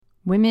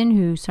Women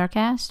Who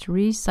Sarcast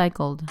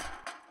Recycled.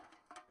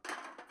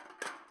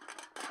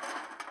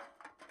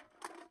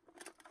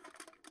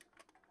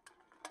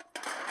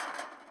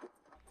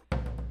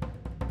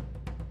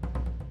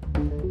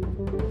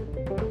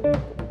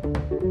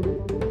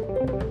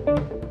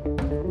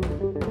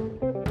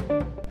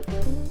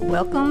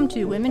 Welcome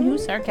to Women Who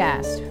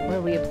Sarcast,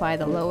 where we apply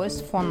the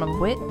lowest form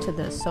of wit to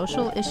the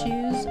social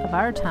issues of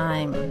our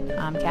time.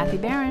 I'm Kathy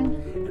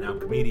Barron. And I'm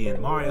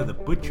comedian Mario the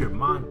Butcher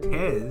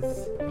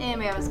Montez. And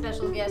we have a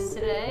special guest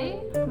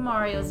today.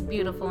 Mario's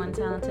beautiful and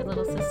talented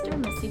little sister,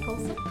 Missy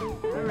Polson.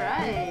 All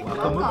right.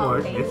 Welcome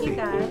aboard, Thank Missy. you,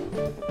 guys.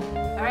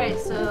 All right,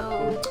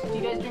 so do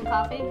you guys drink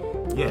coffee?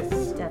 Yes.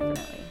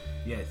 Definitely.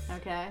 Yes.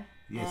 Okay.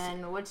 Yes.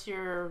 And what's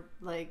your,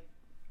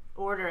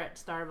 order at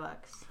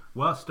Starbucks?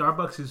 Well,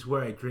 Starbucks is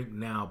where I drink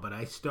now, but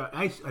I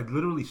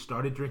literally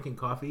started drinking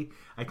coffee.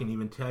 I can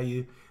even tell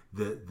you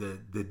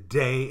the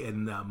day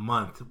and the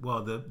month.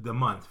 Well, the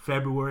month,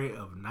 February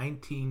of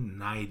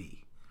 1990.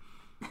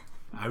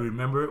 I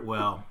remember it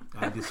well.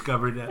 I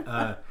discovered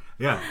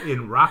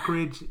in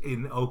Rockridge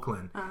in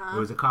Oakland. There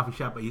was a coffee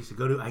shop I used to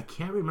go to. I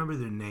can't remember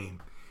their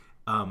name,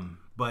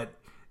 but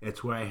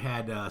it's where I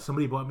had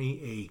somebody bought me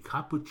a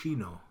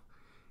cappuccino.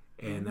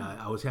 And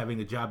I was having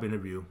a job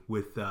interview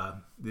with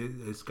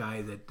this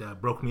guy that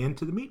broke me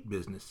into the meat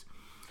business.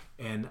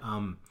 And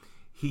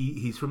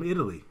he's from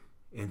Italy.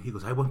 And he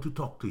goes, I want to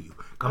talk to you.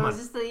 Come on. Is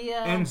this the...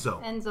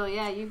 Enzo. Enzo,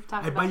 yeah, you've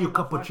talked I about buy you a him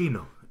before.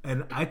 cappuccino.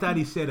 And I thought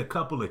he said a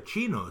couple of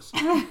chinos.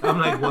 I'm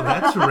like, well,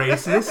 that's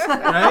racist,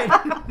 right?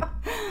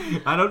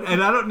 I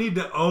don't need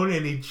to own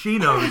any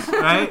chinos,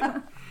 right?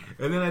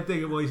 And then I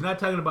think, well, he's not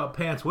talking about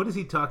pants. What is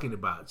he talking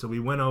about? So we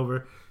went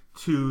over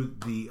to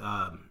the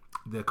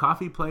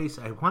coffee place.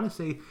 I want to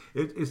say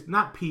it's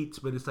not Pete's,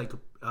 but it's like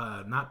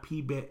not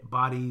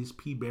Peabody's,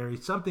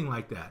 Peaberry, something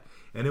like that.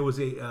 And it was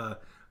a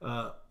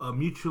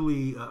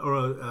mutually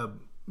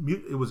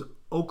it was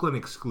Oakland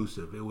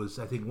exclusive. It was,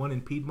 I think, one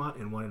in Piedmont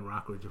and one in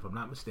Rockridge, if I'm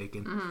not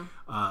mistaken.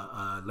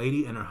 A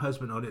lady and her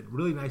husband owned it.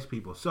 Really nice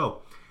people.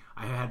 So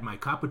I had my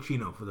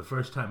cappuccino for the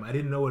first time. I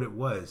didn't know what it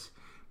was,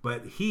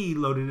 but he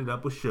loaded it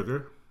up with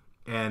sugar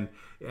and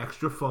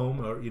extra foam,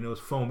 or it's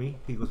foamy.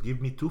 He goes,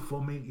 give me 2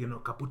 foamy,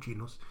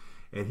 cappuccinos.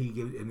 And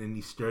then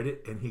he stirred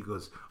it, and he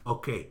goes,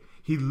 okay.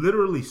 He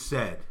literally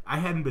said, I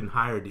hadn't been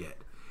hired yet,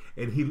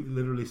 and he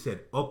literally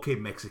said, okay,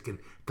 Mexican,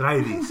 try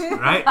this,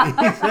 right?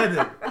 He said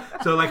it.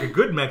 So like a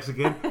good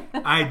Mexican,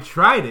 I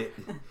tried it,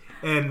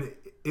 and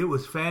it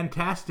was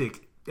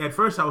fantastic. At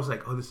first, I was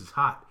like, oh, this is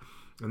hot.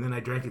 And then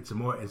I drank it some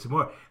more and some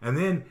more. And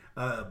then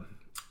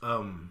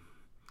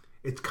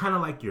it's kind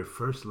of like your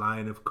first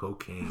line of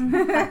cocaine,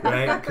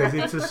 right? Because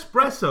it's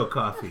espresso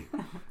coffee.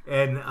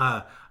 And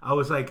I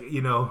was like,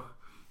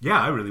 yeah,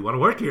 I really want to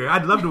work here.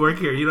 I'd love to work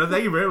here.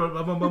 Thank you very much.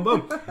 Boom, boom,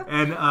 boom, boom.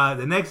 And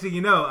the next thing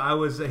you know,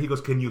 he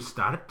goes, can you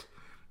start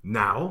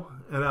now?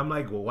 And I'm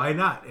like, well, why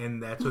not?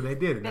 And that's what I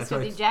did. And That's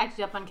because he jacked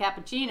you up on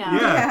cappuccino.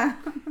 Yeah.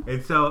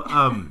 And so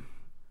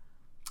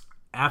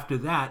after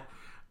that,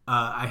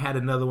 I had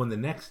another one the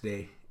next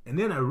day. And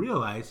then I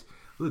realized,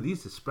 look,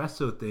 these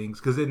espresso things,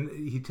 because then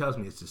he tells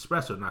me it's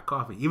espresso, not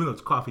coffee, even though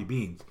it's coffee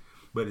beans.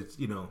 But it's,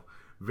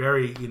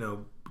 very,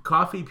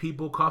 coffee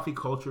people, coffee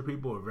culture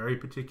people are very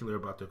particular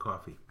about their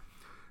coffee.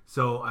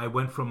 So I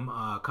went from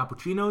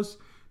cappuccinos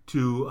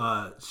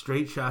to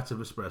straight shots of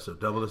espresso,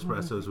 double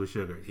espressos with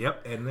sugar.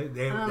 Yep, and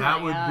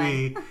that would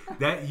be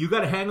that. You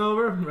got a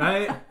hangover,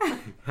 right?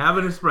 Have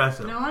an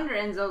espresso. No wonder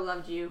Enzo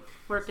loved you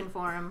working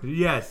for him.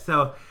 Yes,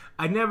 so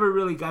I never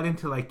really got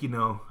into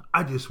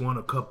I just want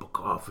a cup of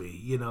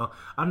coffee.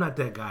 I'm not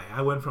that guy.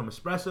 I went from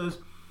espressos,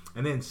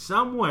 and then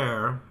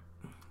somewhere,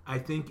 I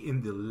think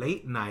in the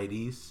late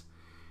 90s,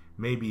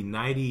 maybe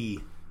 90,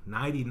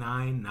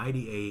 99,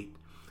 98,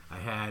 I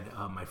had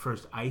my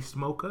first iced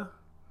mocha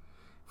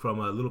from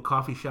a little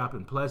coffee shop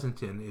in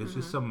Pleasanton. It was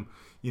just some,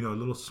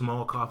 little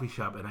small coffee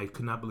shop, and I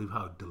could not believe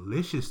how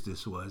delicious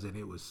this was, and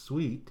it was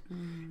sweet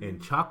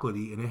and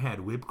chocolatey, and it had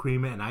whipped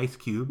cream and ice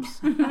cubes.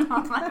 And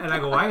I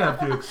go, I have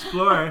to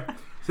explore.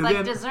 So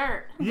Like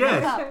dessert.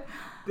 Yes.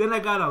 Then I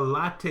got a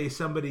latte.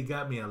 Somebody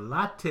got me a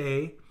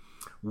latte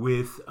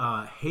with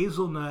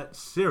hazelnut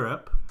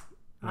syrup.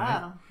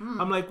 Right? Wow.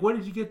 I'm like, where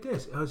did you get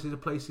this? Oh, it's at a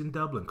place in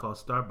Dublin called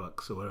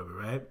Starbucks or whatever,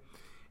 right?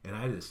 And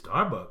I did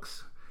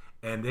Starbucks.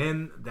 And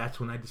then that's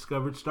when I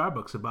discovered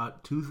Starbucks,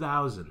 about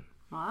 2000.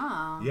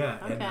 Wow. Yeah,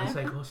 Okay. and I was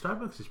like, oh,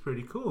 Starbucks is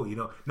pretty cool,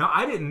 Now,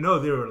 I didn't know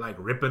they were,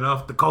 ripping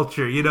off the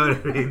culture, you know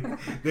what I mean?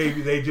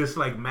 They just,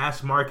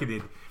 mass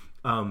marketed.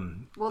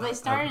 Well, they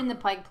started in the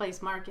Pike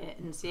Place Market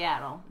in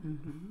Seattle.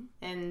 Mm-hmm.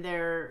 And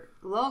their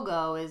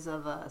logo is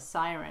of a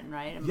siren,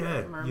 right? A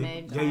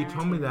mermaid. Yeah, you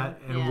told me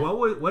that. And Yeah.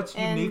 what's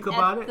unique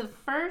about it? The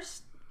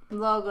first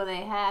logo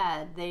they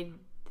had, they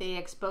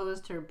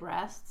exposed her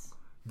breasts.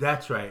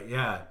 That's right,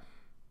 yeah.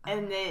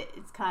 And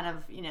it's kind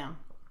of, You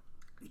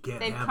can't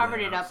they've have covered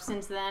that it up else.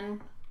 since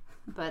then,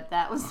 but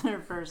that was their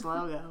first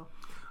logo.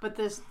 But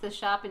the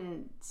shop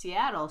in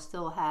Seattle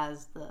still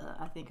has the,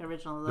 I think,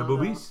 original logo. The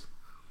boobies?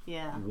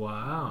 Yeah.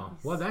 Wow.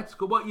 Well, that's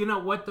good. Well, you know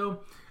what, though?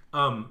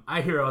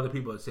 I hear all the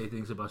people that say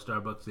things about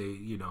Starbucks.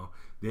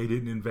 They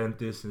didn't invent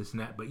this and this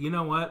and that. But you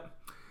know what?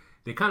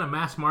 They kind of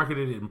mass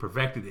marketed it and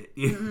perfected it.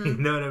 You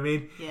know what I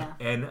mean? Yeah.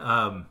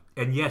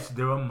 And yes,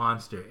 they're a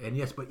monster. And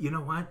yes, but you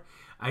know what?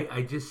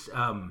 I just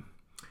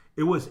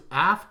it was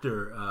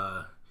after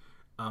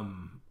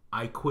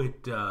I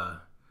quit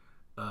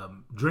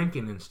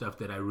drinking and stuff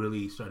that I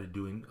really started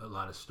doing a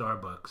lot of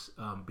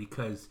Starbucks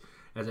because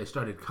as I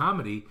started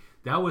comedy,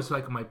 that was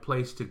like my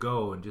place to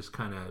go and just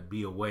kind of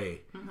be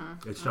away.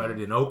 It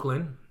started in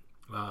Oakland.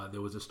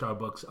 There was a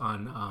Starbucks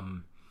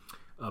on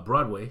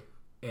Broadway,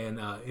 and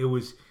it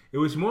was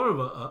more of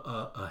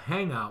a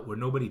hangout where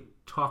nobody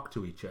talked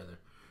to each other,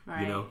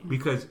 Right.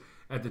 because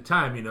at the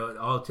time,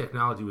 all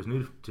technology was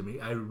new to me.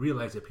 I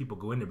realized that people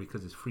go in there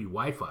because it's free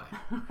Wi-Fi.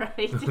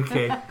 Right.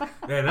 Okay.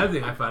 And another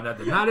thing I found out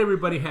that not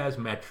everybody has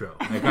Metro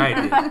like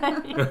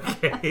I did.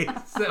 Okay.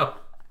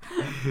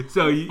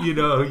 So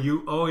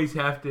you always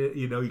have to,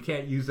 you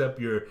can't use up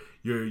your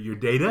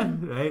data,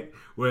 right?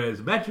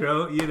 Whereas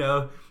Metro,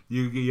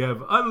 you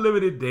have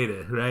unlimited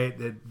data, right?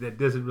 That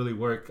doesn't really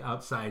work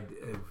outside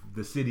of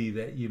the city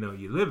that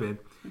you live in.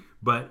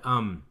 But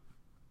I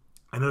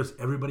noticed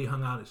everybody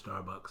hung out at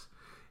Starbucks.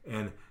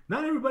 And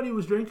not everybody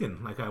was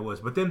drinking like I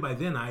was. But then by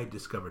then I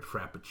discovered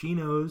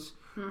Frappuccinos,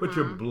 which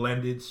are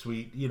blended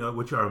sweet,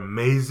 which are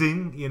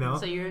amazing,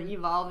 So you're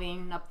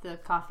evolving up the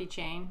coffee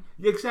chain.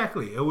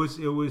 Exactly. It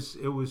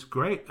was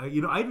great. I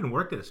even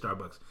worked at a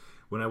Starbucks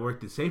when I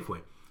worked at Safeway.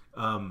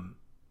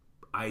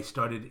 I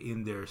started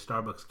in their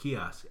Starbucks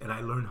kiosk, and I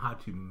learned how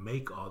to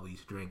make all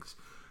these drinks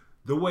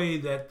the way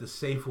that the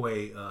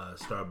Safeway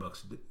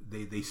Starbucks,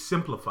 they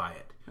simplify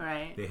it.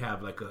 Right. They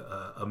have like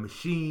a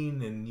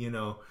machine, and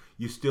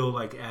you still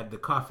like add the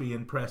coffee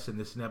and press and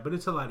this and that, but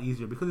it's a lot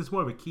easier because it's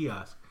more of a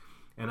kiosk.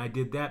 And I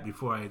did that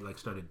before I like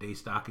started day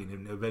stocking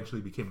and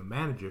eventually became a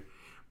manager.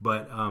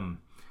 But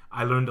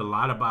I learned a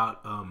lot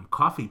about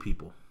coffee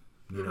people,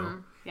 Yeah.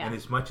 And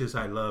as much as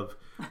I love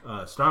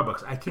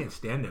Starbucks, I can't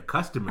stand their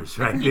customers,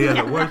 right? They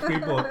are the worst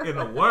people in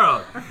the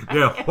world.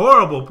 They're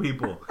horrible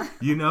people,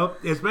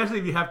 especially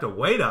if you have to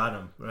wait on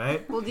them,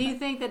 right? Well, do you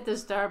think that the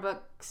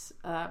Starbucks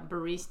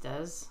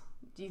baristas,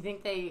 do you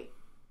think they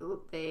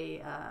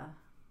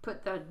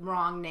put the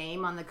wrong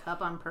name on the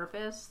cup on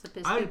purpose to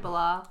piss people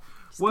off?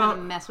 Just kind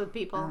of mess with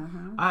people?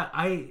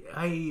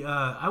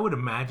 I would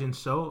imagine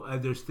so.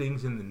 There's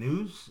things in the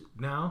news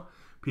now,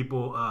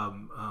 people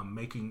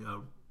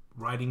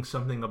writing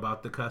something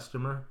about the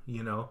customer,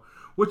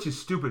 which is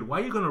stupid.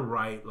 Why are you going to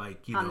write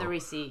on the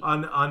receipt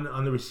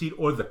on the receipt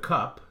or the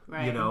cup?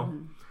 Right.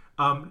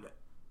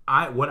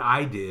 What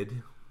I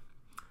did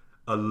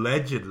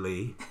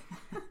allegedly,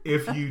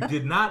 if you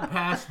did not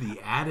pass the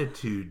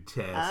attitude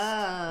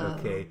test,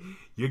 okay,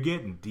 you're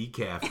getting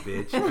decaf,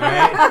 bitch,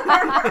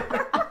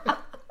 right?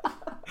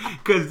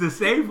 Because the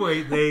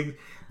Safeway thing,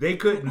 they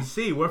couldn't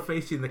see. We're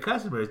facing the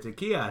customers, the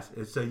kiosk,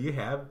 and so you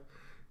have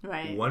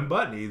one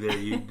button, either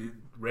you do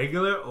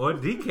regular or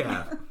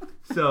decaf.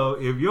 So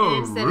if you're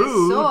instead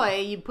rude, of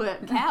soy, you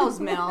put cow's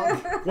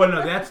milk. Well,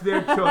 no, that's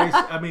their choice.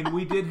 I mean,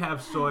 we did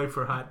have soy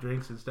for hot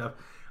drinks and stuff.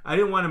 I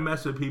didn't want to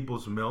mess with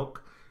people's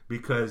milk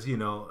because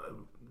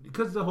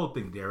because the whole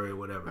thing, dairy or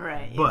whatever.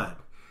 Right. But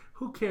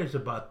who cares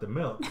about the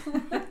milk?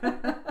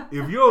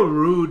 If you're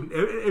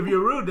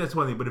rude, that's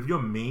one thing. But if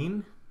you're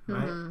mean,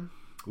 right?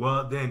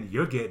 Well, then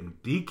you're getting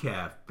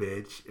decaf,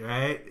 bitch,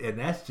 right? And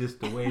that's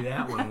just the way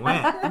that one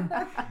went,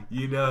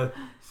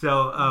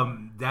 So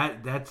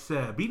that's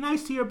be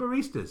nice to your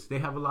baristas. They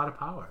have a lot of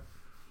power.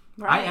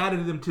 Right. I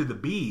added them to the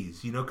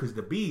B's, because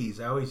the B's,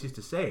 I always used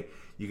to say,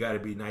 you got to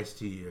be nice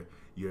to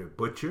your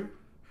butcher,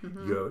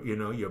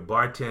 your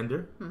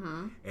bartender,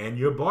 and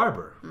your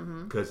barber,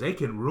 because they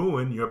can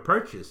ruin your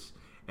purchase.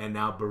 And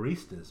now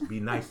baristas, be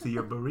nice to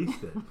your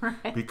barista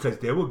because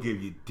they will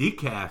give you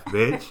decaf,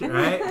 bitch,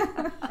 right?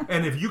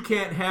 And if you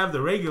can't have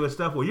the regular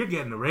stuff, well, you're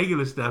getting the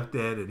regular stuff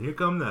then, and here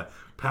come the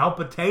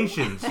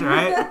palpitations,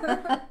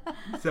 right?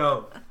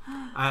 So,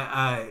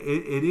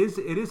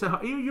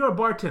 you're a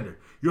bartender.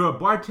 You're a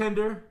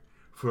bartender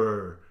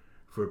for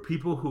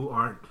people who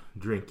aren't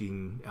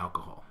drinking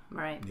alcohol,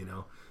 right?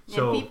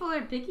 So and people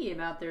are picky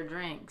about their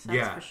drinks.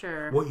 That's for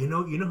sure. Well, you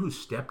know who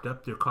stepped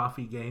up their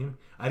coffee game?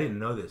 I didn't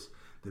know this.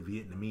 The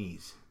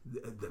Vietnamese,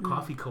 the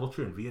coffee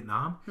culture in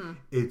Vietnam,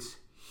 it's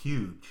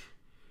huge,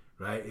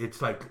 right?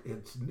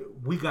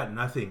 We got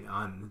nothing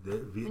on the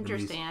Vietnamese.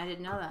 Interesting, I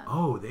didn't know that.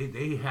 Oh,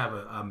 they have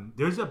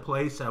there's a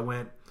place I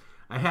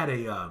had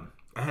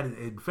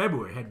in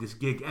February, I had this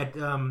gig at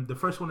the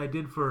first one I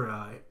did for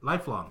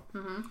Lifelong,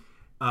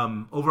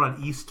 over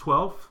on East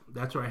 12th.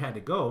 That's where I had to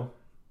go,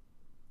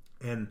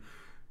 and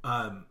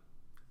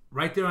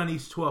right there on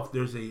East 12th,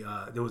 there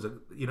was a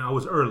I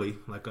was early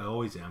like I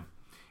always am.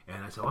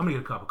 And I said, I'm going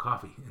to get a cup of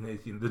coffee. And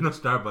there's no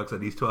Starbucks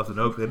on East 12th in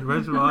Oakland,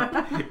 restaurant.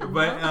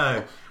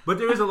 But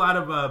there is a lot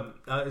of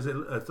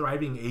a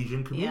thriving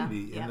Asian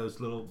community in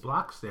those little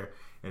blocks there.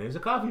 And there's a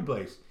coffee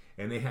place.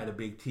 And they had a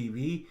big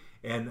TV.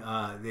 And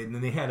then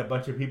they had a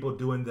bunch of people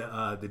doing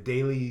the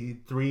Daily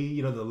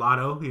 3, the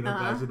lotto,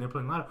 guys in there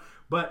playing lotto.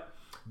 But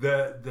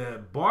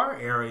the bar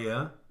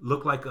area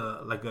looked like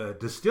a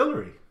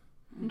distillery.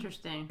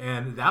 Interesting.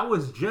 And that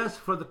was just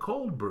for the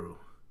cold brew.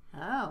 Oh,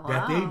 wow.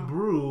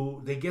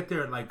 That they get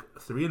there at like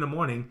 3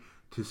 a.m.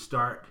 to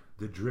start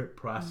the drip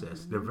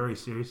process. They're very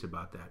serious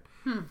about that.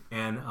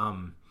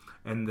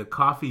 And the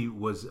coffee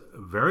was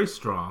very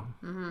strong.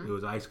 It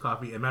was iced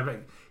coffee. And matter of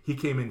fact, he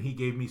came in, he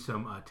gave me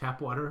some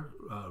tap water,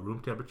 room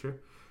temperature,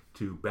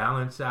 to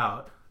balance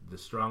out the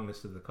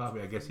strongness of the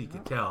coffee. I guess he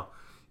could tell,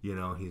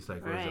 he's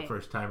like, it was a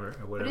first timer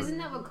or whatever. But isn't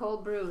that what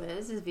cold brew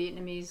is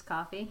Vietnamese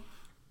coffee?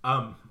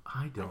 I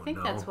don't know. I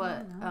think that's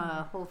what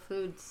Whole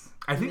Foods.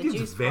 I think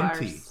it's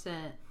venti.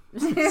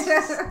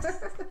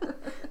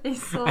 They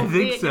sold I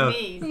think Vietnamese. So.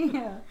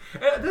 Yeah.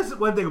 This is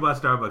one thing about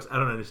Starbucks I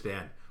don't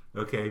understand.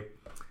 Okay,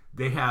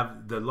 they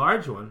have the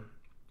large one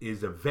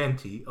is a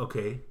venti.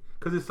 Okay.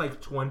 Because it's like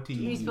 20...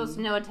 You're supposed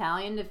to know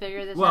Italian to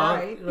figure this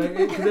out? Well,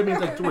 because it means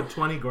like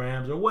 20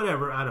 grams or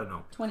whatever. I don't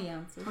know. 20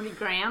 ounces. 20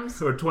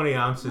 grams? Or 20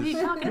 ounces. What are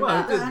you talking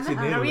about? It's in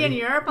Are we in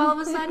Europe all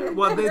of a sudden?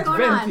 Well, What's it's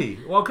going venti.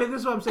 on? Well, okay, this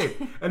is what I'm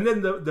saying. And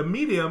then the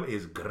medium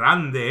is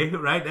grande,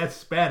 right? That's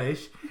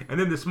Spanish. And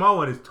then the small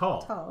one is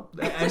tall.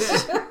 And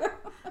then,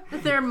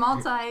 But they're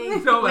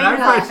multi... so when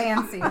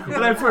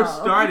I first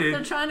started...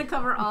 They're trying to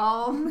cover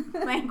all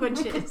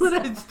languages. When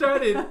I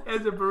started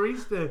as a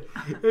barista,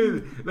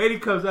 lady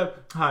comes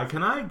up, hi,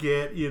 can I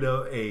get,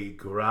 a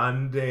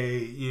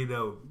grande,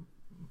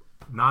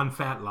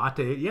 non-fat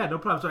latte? Yeah, no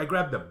problem. So I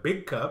grabbed the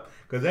big cup,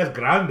 because that's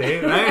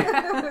grande,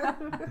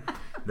 right?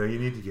 No, you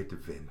need to get the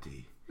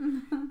venti.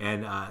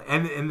 And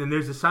then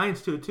there's a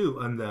science to it, too,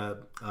 on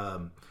the,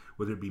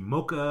 whether it be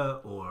mocha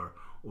or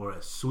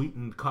a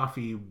sweetened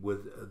coffee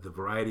with the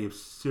variety of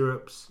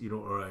syrups,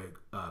 or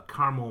a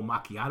caramel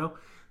macchiato,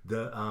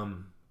 the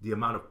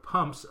amount of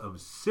pumps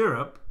of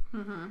syrup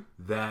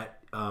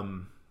that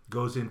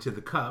goes into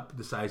the cup,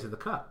 the size of the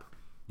cup,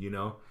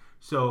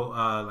 So,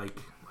 like,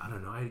 I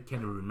don't know, I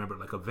can't even remember.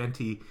 Like a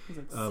venti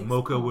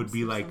mocha would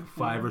be like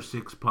 5 or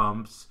 6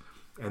 pumps,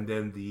 and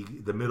then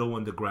the middle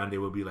one, the grande,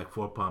 would be like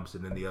 4 pumps,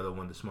 and then the other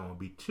one, the small, would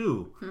be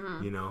 2.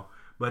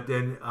 But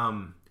then,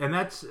 and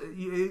that's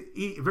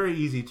very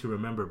easy to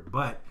remember.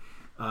 But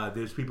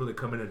there's people that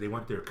come in and they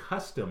want their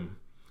custom.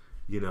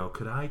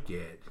 Could I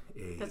get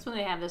a? That's when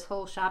they have this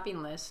whole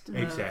shopping list of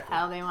Exactly.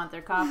 how they want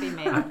their coffee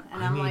made, and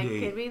I'm like,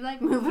 could we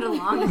move it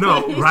along?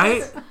 No,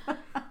 right?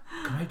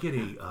 Can I get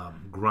a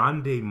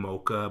grande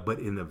mocha, but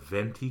in a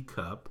venti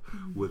cup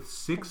with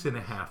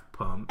 6.5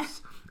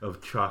 pumps of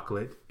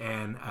chocolate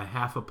and a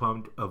 1/2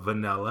 pump of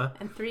vanilla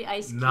and 3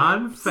 ice cubes,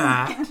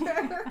 non-fat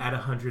at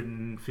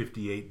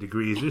 158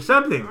 degrees or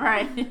something.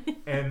 Right.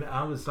 And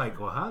I was like,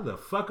 well, how the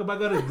fuck am I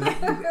gonna do this?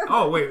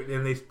 Oh wait,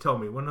 and they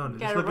told me, well, no, you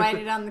gotta write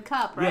it on the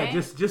cup, right?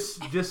 Yeah,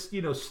 just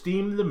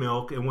steam the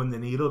milk, and when the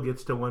needle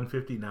gets to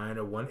 159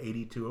 or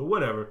 182 or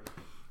whatever,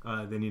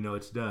 then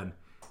it's done.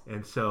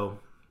 And so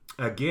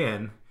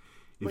again,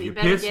 if you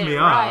piss me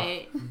off,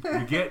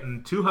 you're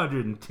getting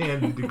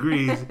 210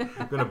 degrees,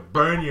 gonna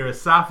burn your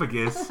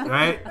esophagus,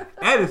 right?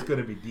 And it's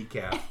gonna be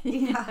decaf.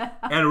 Yeah.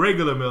 And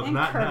regular milk,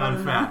 not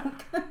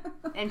non-fat.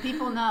 And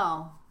people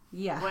know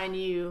Yeah. when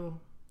you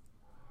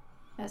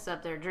mess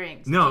up their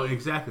drinks. No,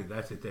 exactly.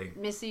 That's the thing.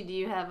 Missy, do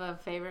you have a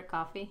favorite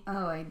coffee?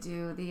 Oh, I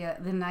do.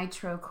 The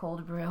nitro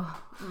cold brew.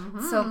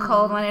 So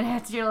cold when it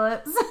hits your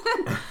lips.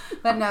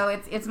 But no,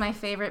 it's my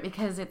favorite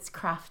because it's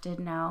crafted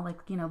now.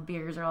 Like,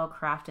 beers are all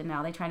crafted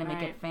now. They try to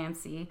make it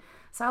fancy.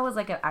 So I was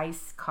like an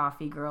iced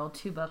coffee girl,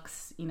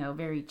 $2,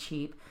 very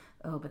cheap.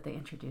 Oh, but they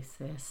introduced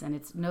this, and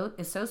it's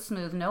so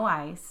smooth, no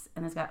ice,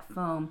 and it's got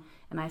foam,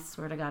 and I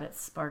swear to God, it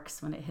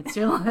sparks when it hits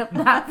your lip.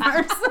 That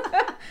first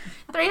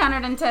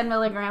 310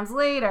 milligrams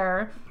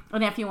later,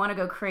 and if you want to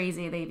go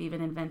crazy, they've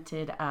even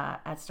invented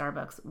at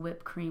Starbucks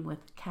whipped cream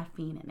with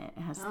caffeine in it.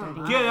 It has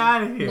 30 Get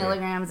out of here.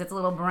 milligrams. It's a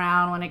little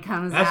brown when it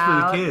comes That's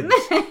out. for the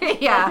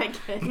kids. Yeah,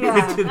 Give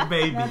it to the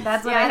baby.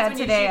 That's what Yeah, I that's had when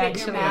you today,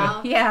 shoot it in your actually.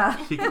 mouth.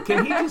 Yeah.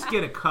 Can he just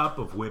get a cup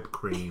of whipped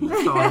cream?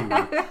 That's all he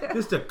wants.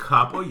 Just a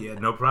cup. Oh yeah,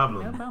 no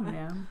problem. No problem,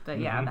 yeah. But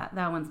yeah,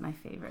 that one's my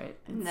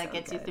favorite. And that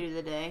gets you through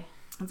the day.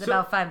 It's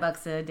about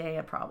 $5 a day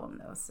a problem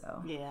though,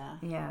 so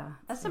Yeah.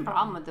 That's the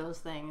problem with those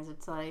things.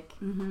 It's like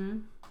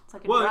it's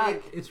like a Well,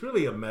 drug. it's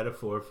really a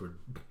metaphor for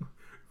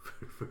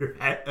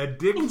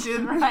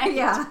addiction. Right.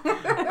 yeah.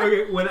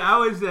 Okay, when I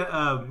was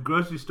a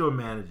grocery store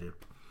manager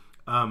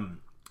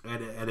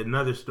at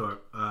another store,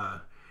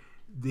 I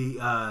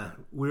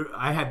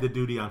had the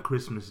duty on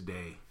Christmas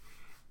Day,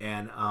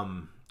 and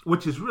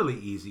which is really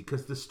easy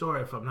because the store,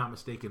 if I'm not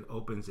mistaken,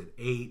 opens at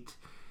 8,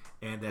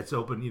 and that's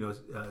open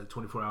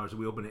 24 hours.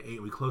 We open at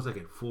 8, we close like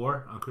at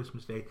 4 on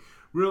Christmas Day.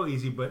 Real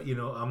easy, but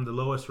I'm the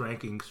lowest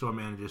ranking store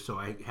manager, so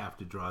I have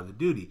to draw the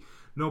duty.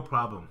 No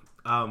problem.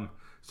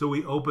 So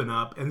we open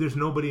up, and there's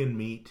nobody in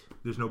meat.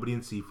 There's nobody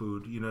in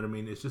seafood. You know what I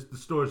mean? It's just the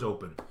store's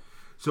open.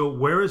 So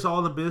where is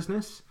all the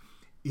business?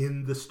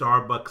 In the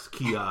Starbucks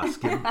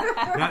kiosk.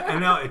 And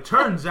now it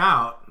turns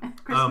out...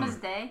 Christmas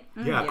Day?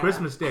 Yeah,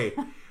 Christmas Day.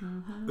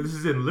 This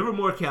is in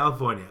Livermore,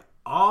 California.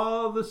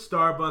 all the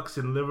Starbucks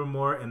in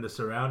Livermore and the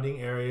surrounding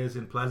areas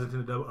in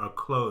Pleasanton are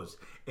closed,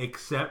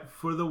 except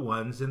for the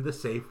ones in the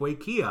Safeway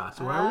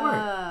kiosk where I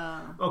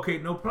work. Okay,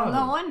 no problem.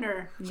 No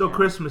wonder. So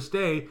Christmas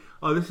Day,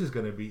 this is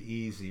going to be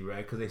easy,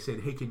 right? Because they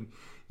said, hey,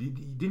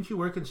 didn't you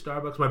work in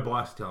Starbucks? My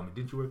boss telling me,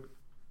 didn't you work?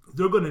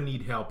 They're going to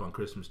need help on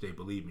Christmas Day,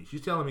 believe me.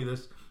 She's telling me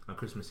this on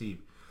Christmas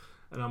Eve.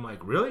 And I'm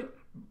like, really?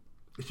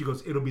 She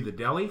goes, it'll be the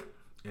deli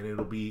and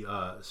it'll be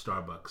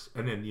Starbucks.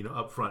 And then,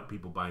 up front,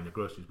 people buying their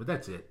groceries. But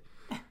that's it.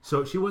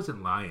 So she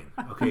wasn't lying,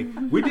 okay?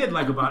 We did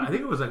I think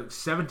it was like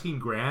 17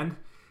 grand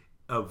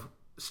of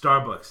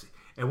Starbucks.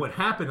 And what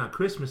happened on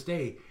Christmas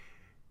Day,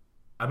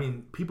 I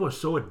mean, people are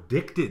so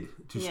addicted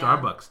to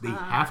Starbucks. They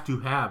have to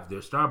have their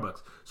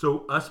Starbucks.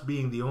 So us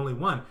being the only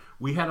one,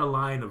 we had a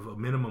line of a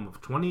minimum of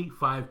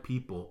 25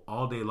 people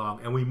all day long.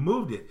 And we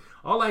moved it.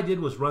 All I did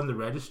was run the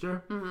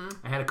register. Mm-hmm.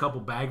 I had a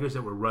couple baggers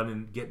that were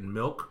getting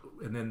milk.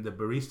 And then the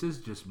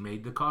baristas just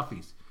made the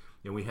coffees.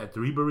 And we had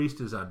 3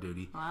 baristas on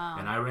duty. Wow.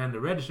 And I ran the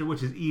register,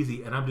 which is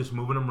easy. And I'm just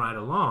moving them right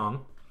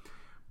along.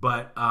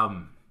 But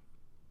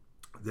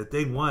the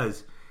thing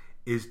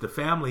is the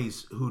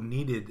families who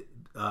needed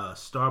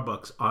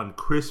Starbucks on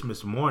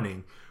Christmas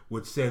morning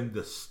would send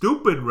the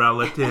stupid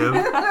relative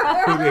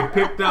who they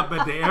picked up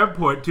at the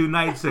airport 2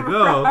 nights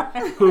ago,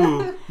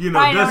 who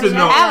doesn't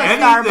know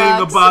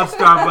anything about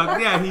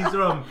Starbucks. Yeah, he's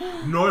from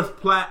North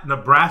Platte,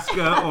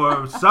 Nebraska,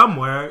 or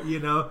somewhere.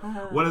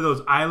 One of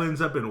those islands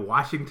up in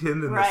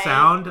Washington in the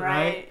Sound,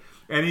 right?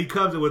 And he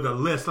comes with a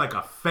list like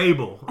a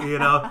fable,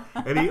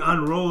 and he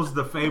unrolls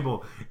the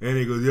fable, and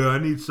he goes, I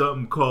need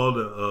something called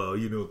a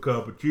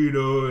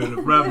cappuccino and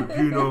a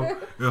frappuccino,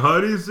 and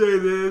how do you say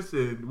this,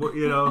 and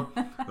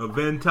a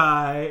venti,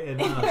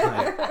 and I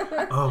was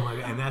like, oh my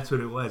God, and that's what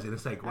it was, and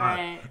it's like,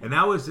 wow, and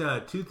that was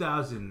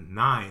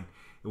 2009,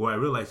 where I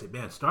realized that,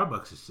 man,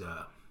 Starbucks is,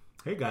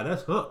 they got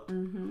us hooked.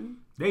 Mm-hmm.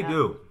 They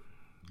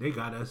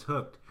got us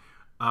hooked.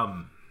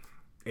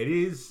 It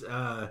is,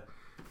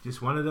 just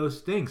one of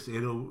those things.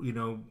 It'll,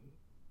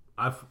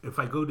 if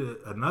I go to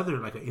another,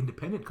 like an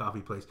independent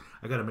coffee place,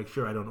 I got to make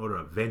sure I don't order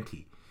a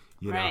venti.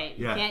 Right.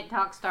 Yeah. You can't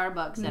talk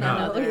Starbucks at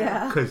another.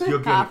 Because you'll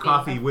get a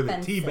coffee with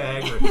a tea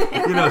bag or,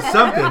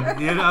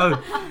 something.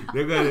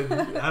 They're going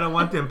to, I don't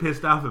want them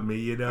pissed off at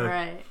me,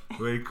 Right. What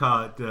do you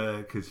call it?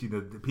 Because,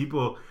 the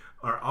people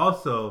are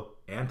also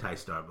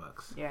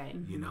anti-Starbucks. Right.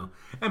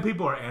 And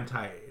people are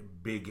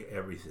anti-big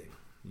everything,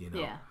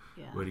 Yeah.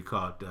 What do you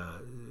call it?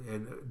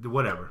 And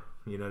whatever.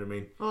 You know what I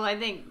mean? Well, I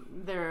think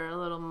they're a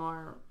little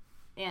more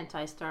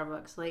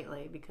anti-Starbucks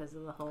lately because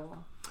of the whole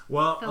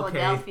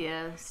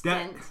Philadelphia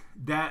stint.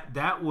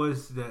 That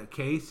was the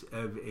case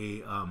of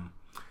an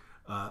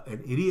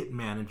idiot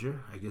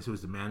manager. I guess it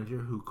was the manager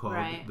who called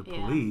the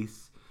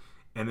police,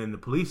 and then the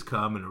police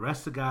come and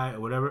arrest the guy or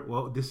whatever.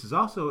 Well, this is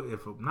also,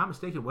 if I'm not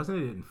mistaken,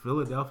 wasn't it in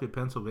Philadelphia,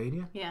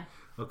 Pennsylvania? Yeah.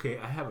 Okay,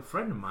 I have a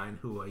friend of mine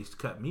who I used to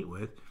cut meat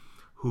with,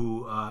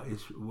 who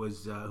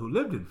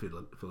lived in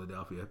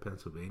Philadelphia,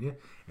 Pennsylvania,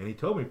 and he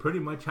told me pretty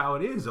much how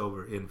it is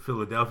over in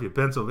Philadelphia,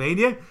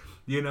 Pennsylvania.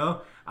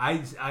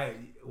 I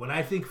when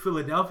I think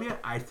Philadelphia,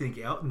 I think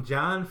Elton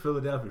John,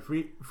 Philadelphia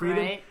Freedom.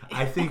 Right.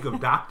 I think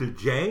of Dr.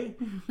 J.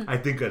 I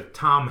think of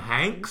Tom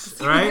Hanks,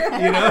 right? I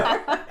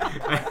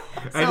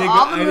think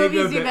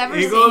of the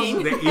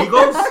Eagles, the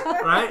Eagles,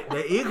 right?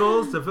 The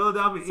Eagles, the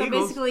Philadelphia Eagles. So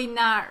basically,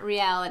 not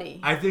reality.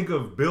 I think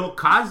of Bill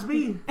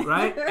Cosby,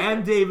 right,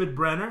 and David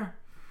Brenner.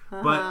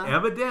 But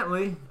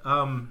evidently,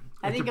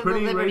 I think a of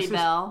pretty the Liberty racist,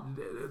 Bell.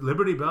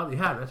 Liberty Bell,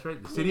 yeah, that's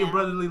right. The City of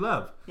Brotherly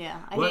Love. Yeah,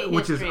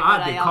 which history, is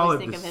odd. They call it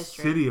think the of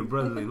history. City of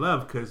Brotherly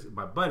Love because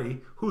my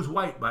buddy, who's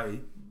white by,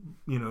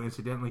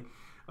 incidentally,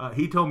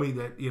 he told me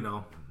that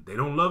they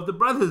don't love the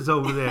brothers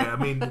over there. I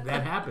mean,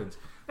 that happens.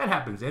 That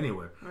happens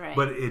anywhere. Right.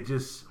 But it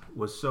just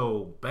was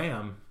so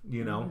bam,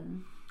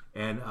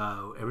 and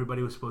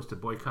everybody was supposed to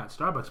boycott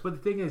Starbucks. But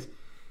the thing is,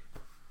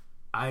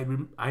 I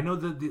know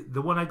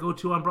the one I go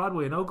to on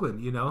Broadway in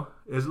Oakland,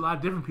 there's a lot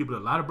of different people, a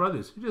lot of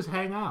brothers who just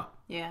hang out.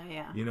 Yeah.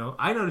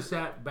 I noticed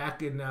that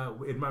back in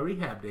my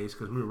rehab days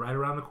because we were right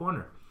around the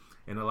corner.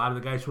 And a lot of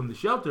the guys from the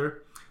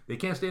shelter, they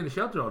can't stay in the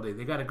shelter all day.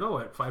 They got to go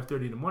at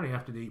 5:30 in the morning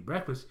after they eat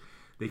breakfast.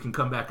 They can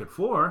come back at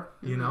 4,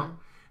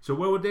 So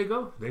where would they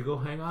go? They go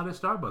hang out at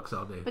Starbucks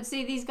all day. But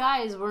see, these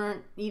guys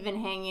weren't even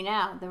hanging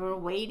out. They were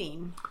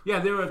waiting. Yeah,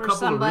 there were a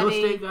couple of real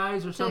estate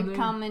guys or something. To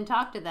come and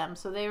talk to them.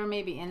 So they were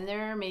maybe in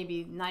there,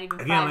 maybe not even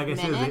 5 minutes.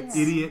 Again, like I said, the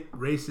idiot,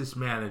 racist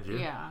manager.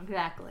 Yeah,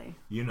 exactly.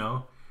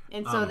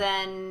 And so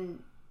then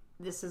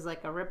this is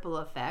like a ripple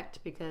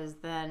effect because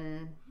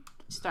then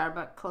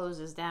Starbucks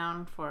closes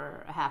down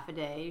for a half a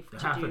day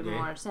to do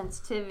more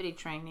sensitivity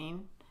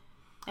training.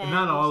 And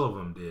not all of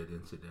them did,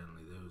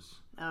 incidentally. There was...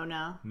 Oh,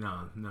 no?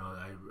 No.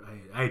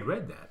 I had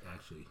read that,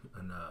 actually,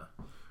 on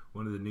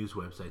one of the news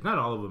websites. Not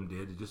all of them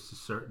did. Just a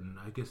certain,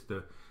 I guess,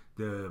 the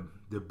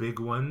big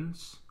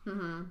ones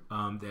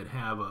that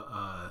have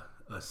a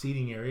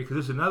seating area. Because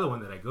there's another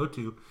one that I go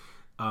to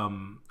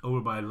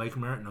over by Lake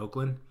Merritt in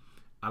Oakland.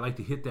 I like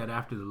to hit that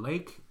after the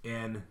lake,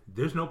 and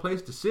there's no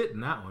place to sit in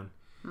that one.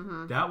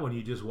 Mm-hmm. That one,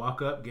 you just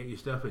walk up, get your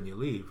stuff, and you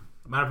leave.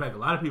 Matter of fact, a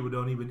lot of people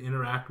don't even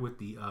interact with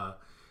the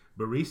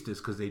baristas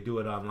because they do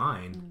it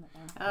online.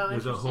 Oh,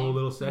 there's a whole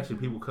little section.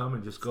 People come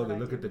and just go. They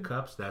look at the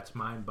cups. That's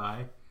mine.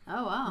 Buy.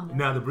 Oh wow.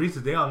 Now the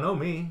baristas, they all know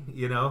me.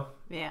 Yeah.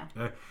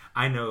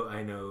 I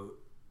know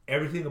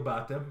everything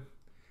about them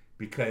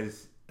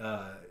because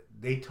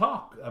they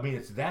talk. I mean,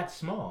 it's that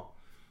small.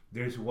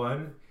 There's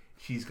one.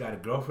 She's got a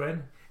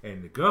girlfriend,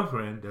 and the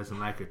girlfriend doesn't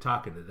like her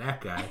talking to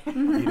that guy.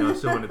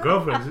 So when the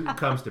girlfriend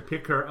comes to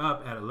pick her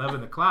up at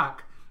 11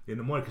 o'clock in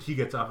the morning, because she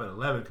gets off at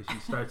 11 because she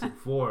starts at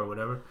 4 or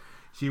whatever,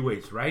 she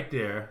waits right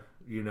there.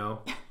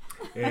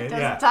 And,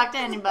 doesn't talk to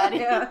anybody.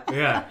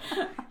 Yeah.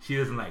 She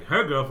doesn't like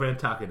her girlfriend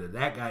talking to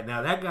that guy.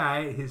 Now that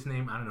guy, his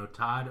name, I don't know,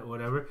 Todd or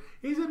whatever.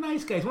 He's a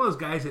nice guy. He's one of those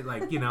guys that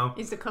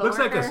He's a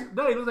coworker.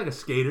 he looks like a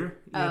skater.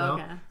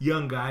 Okay.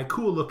 Young guy,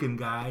 cool looking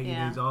guy.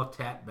 Yeah. He's all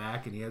tat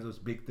back and he has those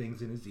big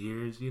things in his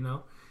ears.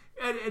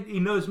 And he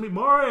knows me,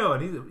 Mario,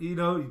 and he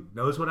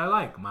knows what I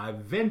like. My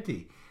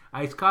venti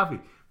iced coffee,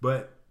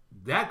 but.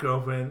 That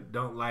girlfriend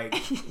don't like. I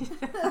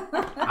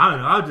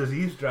don't know. I'll just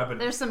eavesdrop.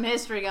 There's some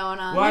history going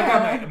on. Well, there.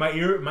 I got my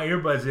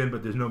earbuds in,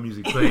 but there's no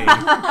music playing.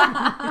 Nod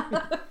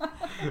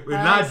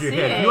your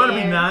head. If you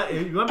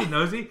want to be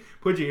nosy,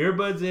 put your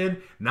earbuds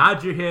in,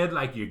 nod your head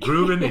like you're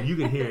grooving, and you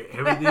can hear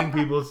everything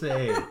people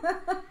say.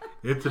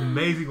 It's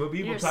amazing what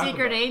people talk about.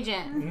 You're a secret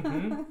agent.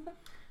 Mm-hmm.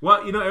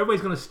 Well,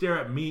 everybody's gonna stare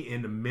at me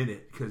in a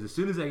minute because as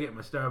soon as I get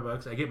my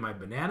Starbucks, I get my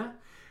banana.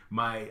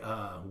 My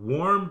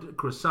warmed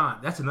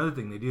croissant. That's another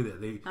thing they do there.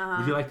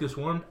 Would you like this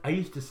warmed? I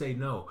used to say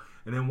no.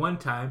 And then one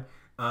time,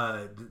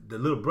 the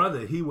little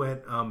brother, he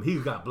went,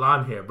 he's got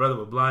blonde hair, brother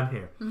with blonde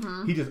hair.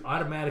 Mm-hmm. He just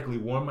automatically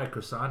warmed my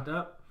croissant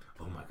up.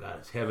 Oh my God,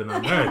 it's heaven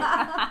on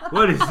earth.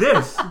 What is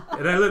this?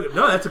 And I look,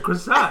 no, that's a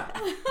croissant.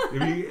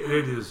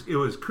 It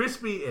was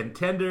crispy and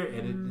tender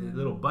and a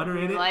little butter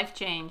in it. Life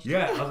changed.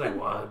 Yeah, I was like,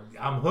 well,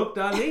 I'm hooked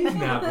on these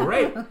now.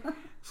 Great.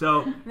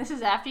 So this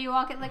is after you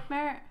walk at Lake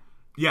Merritt?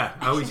 Yeah,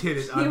 I always hit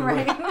it on the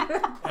way.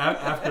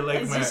 After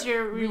Lake Merritt. Is this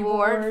your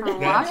reward for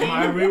walking? That's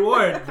my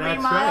reward. 3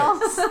 That's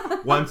miles?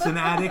 Right. Once an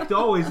addict,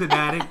 always an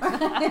addict.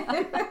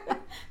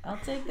 I'll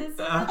take this.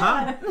 And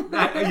I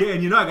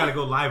got to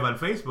go live on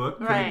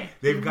Facebook. Right.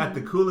 They've got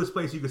the coolest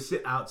place. You can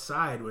sit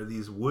outside where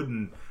these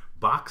wooden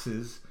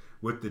boxes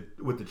with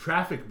the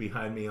traffic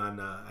behind me on,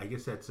 I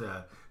guess that's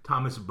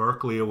Thomas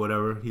Berkeley or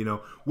whatever,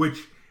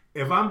 which...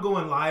 If I'm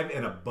going live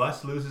and a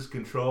bus loses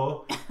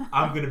control,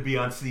 I'm going to be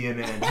on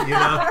CNN,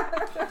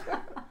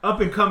 Up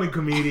and coming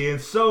comedian,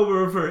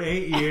 sober for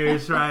 8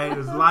 years, right?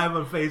 Was live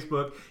on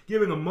Facebook,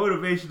 giving a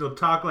motivational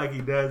talk like he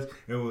does,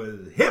 and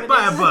was hit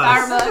by a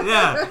bus. Starbucks.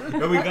 Yeah,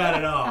 and we got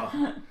it all.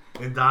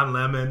 And Don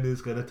Lemon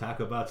is going to talk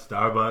about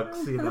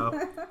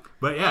Starbucks,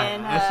 But yeah,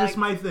 and, that's just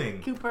my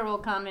thing. Cooper will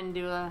come and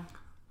do a...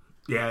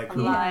 Yeah,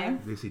 Cooper.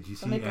 Live. They said, "Did you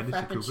see make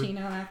Anderson a frappuccino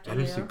Cooper?" after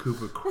Anderson you.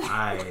 Cooper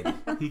cried.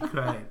 He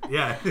cried.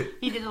 Yeah.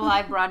 He did a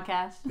live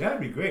broadcast.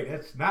 That'd be great.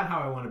 That's not how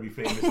I want to be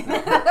famous.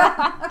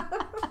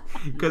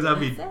 Because I'll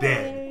be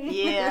dead.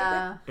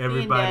 Yeah.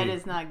 Everybody- Being dead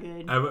is not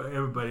good.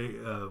 Everybody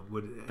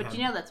would. But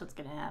that's what's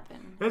going to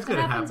happen. That's That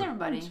gonna happens to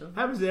happen. everybody.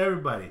 Happens to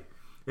everybody,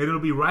 and it'll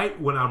be right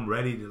when I'm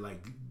ready to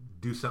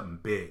do something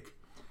big.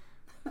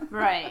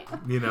 Right.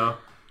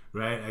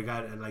 Right? I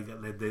got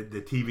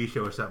the TV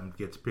show or something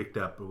gets picked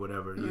up or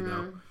whatever. And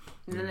then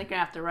they're going to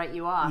have to write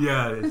you off.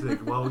 Yeah, it's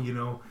like, well,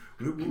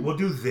 we'll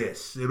do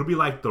this. It'll be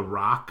like The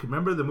Rock.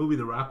 Remember the movie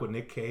The Rock with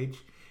Nick Cage?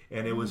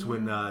 And it was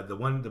when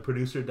the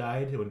producer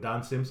died, when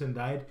Don Simpson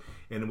died.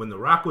 And when The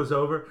Rock was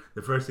over,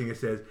 the first thing it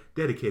says,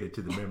 dedicated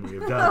to the memory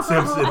of Don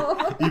Simpson,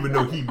 even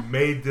though he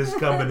made this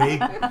company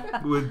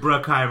with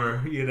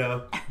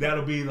Bruckheimer.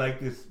 That'll be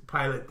like this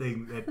pilot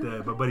thing that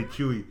my buddy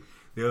Chewy.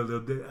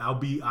 I'll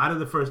be out of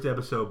the first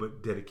episode,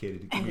 but dedicated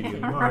to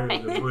comedian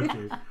Mario the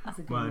Butcher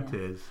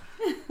Montez.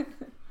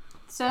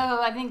 So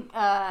I think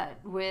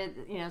with,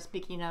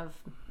 speaking of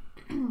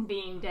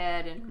being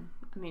dead, and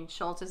I mean,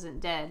 Schultz isn't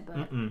dead,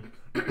 but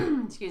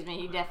excuse me,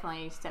 he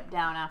definitely stepped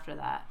down after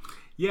that.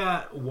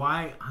 Yeah,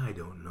 why? I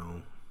don't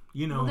know.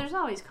 Well, there's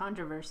always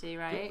controversy,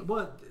 right?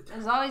 Well,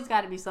 there's always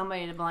got to be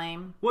somebody to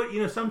blame. Well,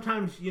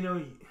 sometimes,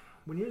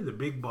 when you're the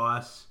big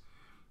boss,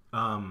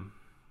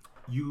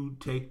 you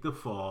take the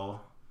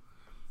fall.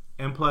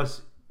 And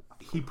plus,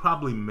 he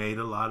probably made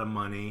a lot of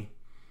money,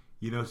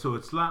 so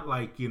it's not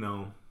like,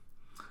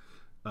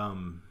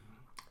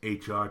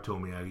 HR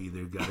told me I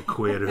either got to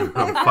quit or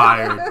I'm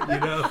fired,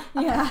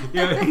 Yeah,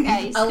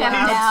 he stepped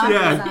down.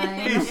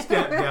 Yeah, he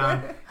stepped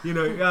down.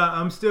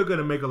 I'm still going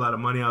to make a lot of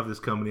money off this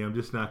company. I'm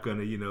just not going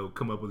to,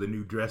 come up with a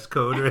new dress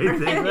code or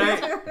anything,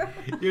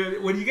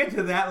 right? When you get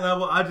to that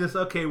level,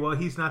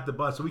 he's not the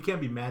boss, so we can't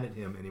be mad at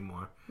him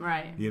anymore.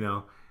 Right.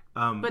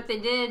 But they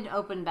did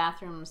open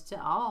bathrooms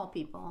to all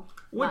people,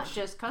 not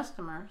just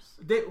customers.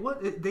 They've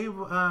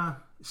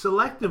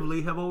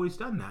selectively have always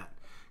done that.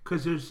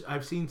 Because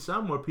I've seen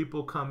some where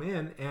people come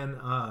in and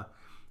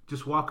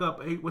just walk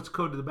up, hey, what's the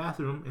code to the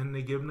bathroom? And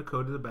they give them the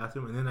code to the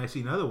bathroom. And then I've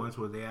seen other ones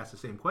where they ask the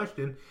same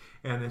question.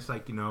 And it's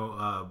like, you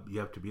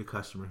have to be a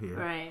customer here.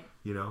 Right.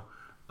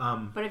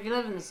 But if you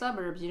live in the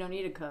suburbs, you don't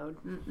need a code.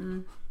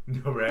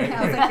 Right?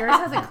 I was like, yours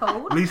has a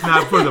code? At least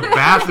not for the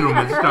bathroom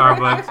at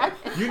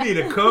Starbucks. You need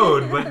a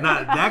code, but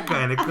not that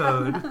kind of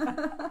code.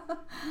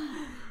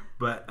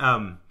 But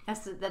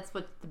that's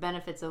what the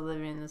benefits of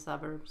living in the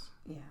suburbs.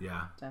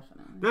 yeah,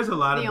 Definitely. there's a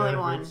lot The of only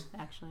benefits.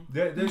 one, actually.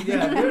 There is.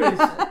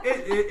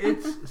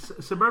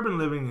 It's suburban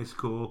living is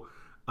cool.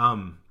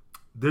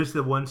 There's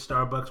the one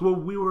Starbucks. Well,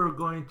 we were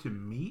going to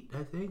meet,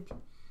 I think.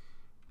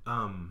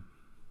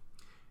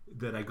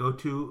 That I go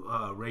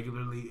to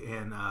regularly,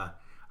 and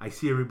I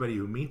see everybody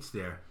who meets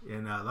there,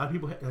 and a lot of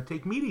people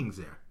take meetings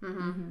there.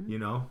 You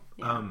know,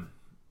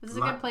 This is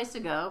a good place to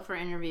go for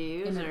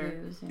interviews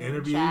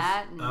interviews.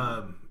 chat.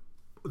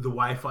 The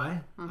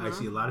Wi-Fi. I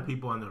see a lot of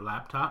people on their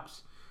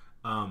laptops,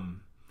 and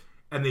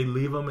they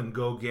leave them and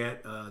go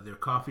get their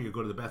coffee or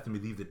go to the bathroom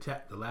and leave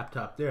the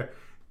laptop there.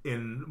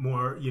 In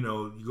more, you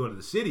go to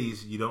the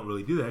cities, you don't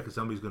really do that because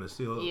somebody's going to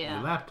steal your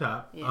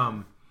laptop.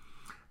 Yeah.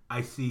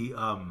 I see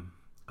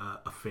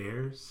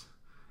affairs.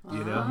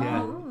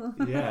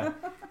 Yeah.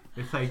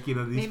 It's like these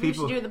Maybe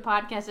people. we should do the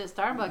podcast at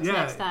Starbucks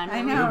next time.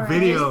 I know, right?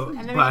 Video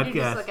And then podcast. we can do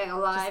just like a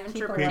live Just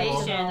keep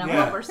interpretation of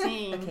Yeah. what we're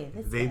seeing. Okay,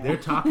 this They're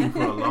talking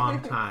for a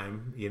long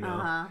time,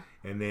 Uh-huh.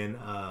 and then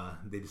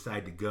they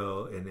decide to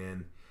go, and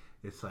then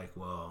it's like,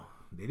 well,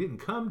 they didn't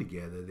come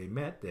together; they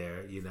met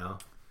there,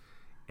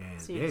 and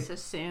So you just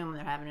assume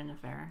they're having an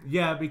affair.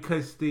 yeah,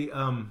 because they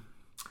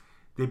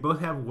both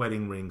have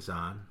wedding rings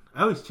on.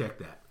 I always check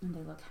that. And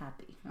they look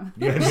happy.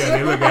 Yeah,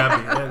 they look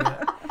happy.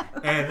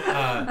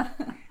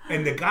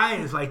 And the guy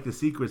is like the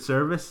Secret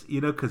Service,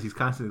 because he's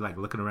constantly like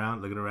looking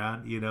around,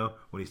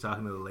 when he's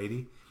talking to the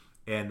lady,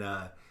 and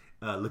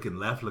looking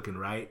left, looking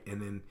right,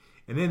 and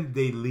then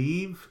they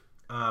leave,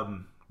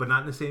 but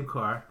not in the same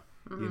car,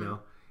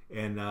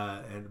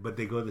 but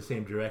they go the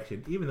same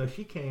direction, even though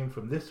she came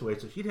from this way,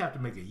 so she'd have to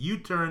make a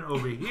U-turn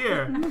over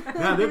here.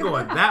 Now they're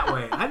going that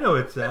way. I know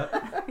it's up.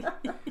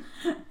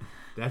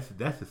 That's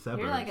the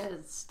suburbs. You're like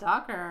a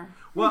stalker.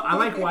 Well, I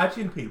like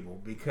watching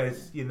people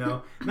because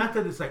not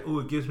that it's like, oh,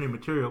 it gives me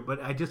material,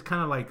 but I just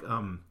kind of like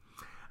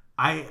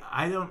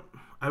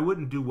I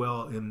wouldn't do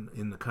well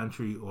in the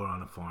country or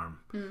on a farm.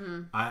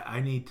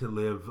 I need to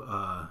live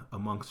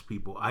amongst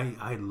people.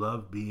 I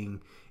love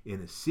being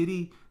in a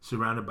city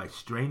surrounded by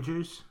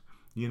strangers.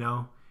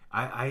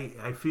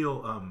 I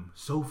feel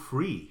so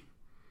free.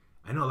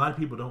 I know a lot of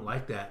people don't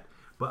like that,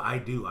 but I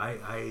do.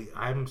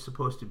 I'm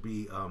supposed to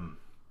be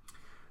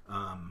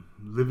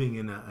living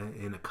in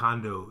a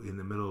condo in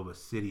the middle of a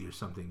city or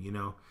something.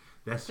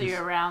 That's So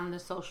you're around the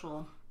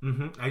social.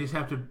 I just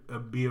have to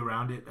be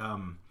around it.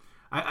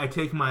 I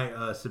take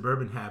my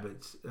suburban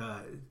habits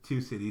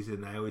to cities,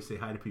 and I always say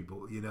hi to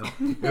people. You're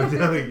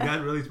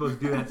not really supposed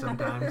to do that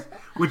sometimes.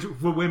 Which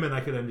for women,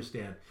 I could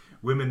understand.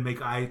 Women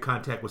make eye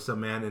contact with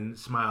some man and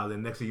smile,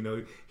 and next thing you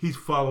know, he's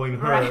following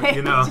her. Right.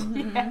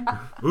 Yeah.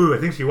 Ooh, I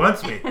think she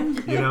wants me.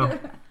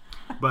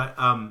 But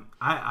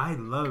I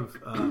love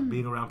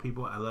being around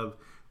people. I love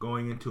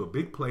going into a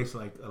big place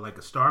like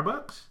a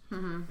Starbucks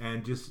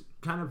and just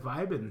kind of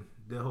vibing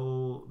the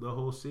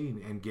whole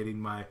scene and getting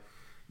my,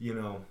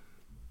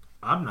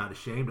 I'm not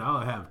ashamed.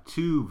 I'll have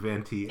 2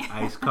 venti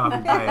iced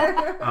coffees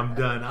by I'm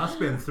done. I'll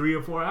spend 3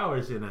 or 4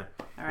 hours in a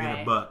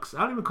Bucks.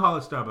 I don't even call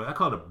it Starbucks. I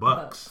call it a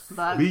Bucks.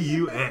 Bucks.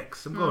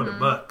 Bux. I'm going to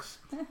Bucks.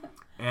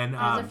 And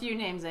There's a few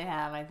names they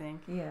have, I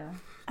think. Yeah.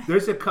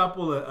 there's a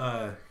couple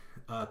of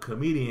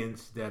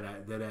comedians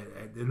that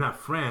they're not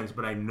friends,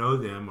 but I know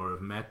them or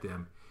have met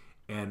them,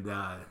 and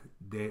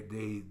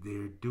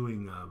they're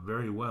doing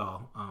very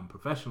well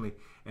professionally,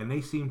 and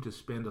they seem to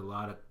spend a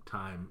lot of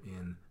time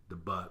in the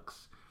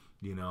Bucks,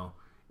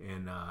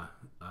 and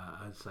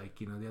it's like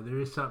there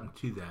is something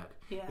to that.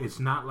 Yeah. It's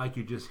not like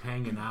you're just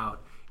hanging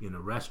out in a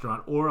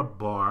restaurant or a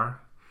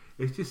bar.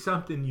 It's just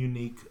something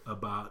unique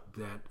about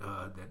that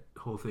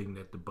whole thing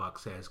that the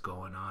Bucks has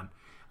going on.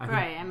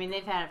 Right. I mean,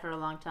 they've had it for a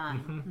long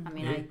time. I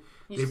mean, I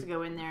used to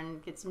go in there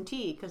and get some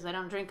tea because I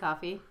don't drink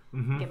coffee.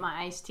 Get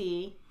my iced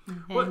tea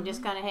and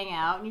just kind of hang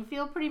out. And you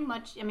feel pretty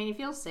much, you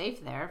feel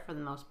safe there for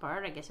the most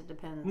part. I guess it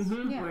depends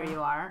where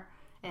you are.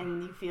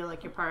 And you feel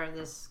like you're part of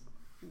this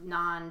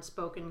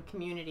non-spoken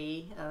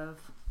community of...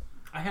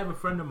 I have a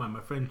friend of mine,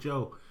 my friend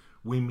Joe.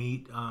 We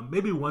meet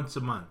maybe once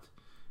a month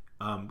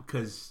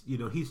because,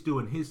 he's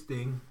doing his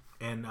thing.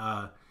 And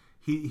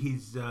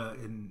he's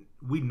and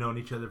we've known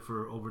each other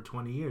for over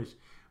 20 years.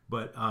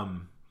 But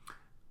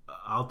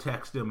I'll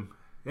text him,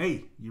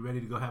 hey, you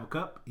ready to go have a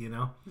cup?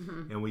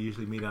 And we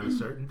usually meet on a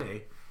certain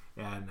day.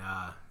 And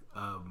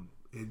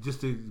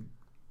just an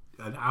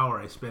hour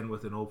I spend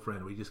with an old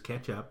friend. We just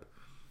catch up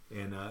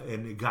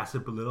and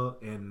gossip a little,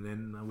 and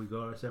then we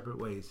go our separate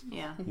ways.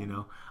 Yeah.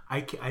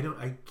 I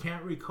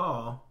can't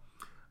recall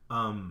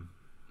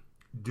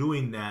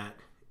doing that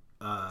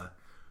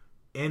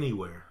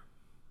anywhere,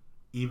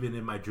 even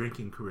in my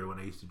drinking career when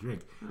I used to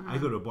drink. I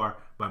go to a bar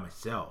by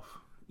myself.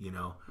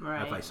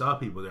 Right. If I saw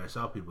people there, I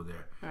saw people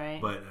there.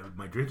 Right. But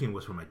my drinking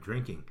was for my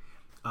drinking.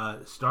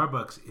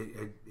 Starbucks,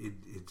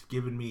 it's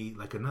given me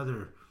like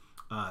another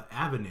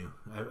avenue.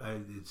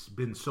 It's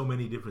been so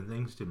many different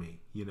things to me,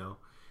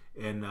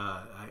 And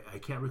I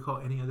can't recall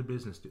any other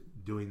business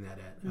doing that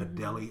at a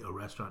deli, a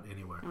restaurant,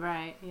 anywhere.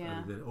 Right.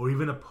 Yeah. Or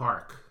even a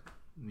park,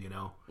 you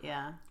know.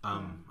 Yeah.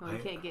 Well, you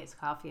can't get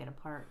coffee at a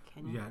park,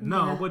 can you? Yeah.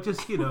 No, but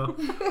just, you know,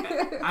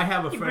 I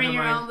have a friend of mine. You bring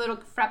your own little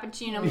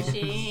frappuccino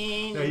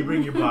machine. No, you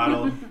bring your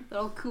bottle.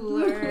 Little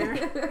cooler.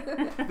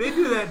 They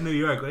do that in New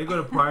York. When they go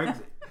to parks,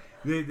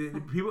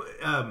 people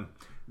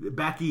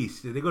back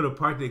east, they go to a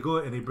park, they go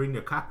and they bring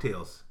their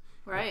cocktails.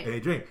 Right. And they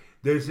drink.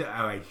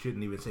 I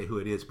shouldn't even say who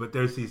it is, but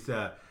there's these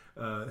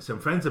some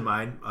friends of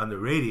mine on the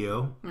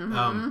radio.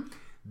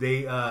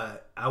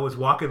 I was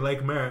walking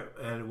Lake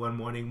Merritt one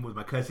morning with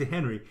my cousin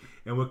Henry,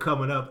 and we're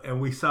coming up,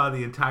 and we saw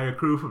the entire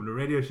crew from the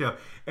radio show,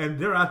 and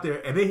they're out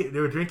there, and they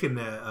were drinking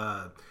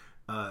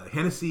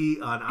Hennessy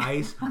on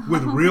ice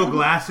with real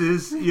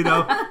glasses, you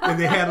know, and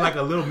they had like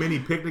a little mini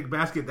picnic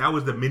basket. That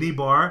was the mini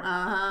bar,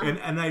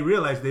 and I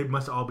realized they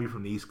must all be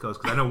from the East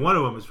Coast, because I know one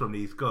of them is from the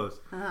East Coast,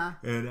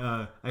 and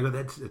I go,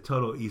 that's a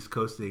total East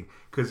Coast thing,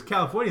 because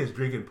Californians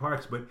drink in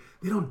parks, but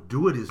they don't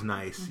do it as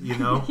nice, you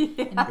know.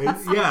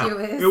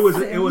 It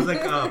was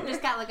like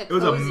just got like a it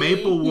was a cozy-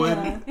 maple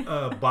wood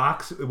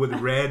box with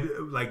red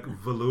like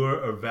velour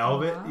or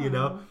velvet, you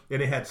know,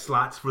 and it had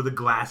slots for the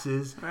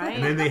glasses, Right.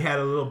 and then they had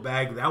a little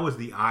bag that was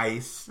the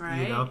ice,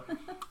 you know.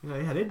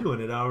 Yeah, they're doing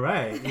it all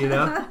right, you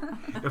know.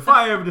 If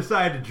I ever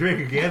decide to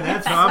drink again,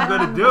 that's how I'm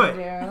going to do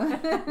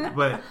it.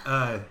 But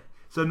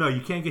so no,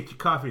 you can't get your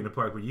coffee in the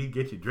park, but you can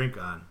get your drink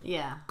on.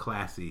 Yeah.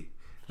 Classy.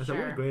 I said,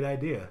 Sure. what a great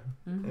idea.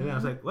 And I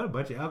was like, what a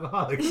bunch of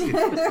alcoholics.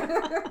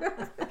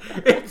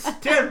 It's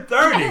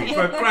 10:30,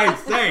 for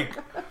Christ's sake.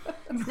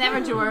 It's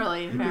never too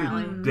early,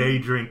 apparently. Day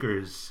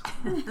drinkers.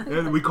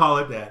 We call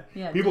it that.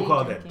 Yeah, People day call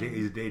it that. drinking.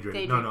 He's a day drinker.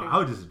 Day No, drinker. I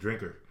was just a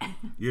drinker.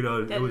 You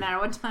know, Doesn't matter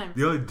what time.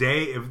 the only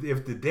day,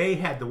 if the day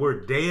had the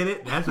word day in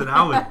it, that's what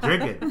I was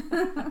drinking.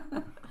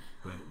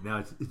 But now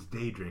it's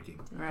day drinking.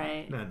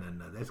 Right. No.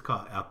 That's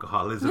called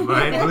alcoholism,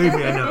 right? Believe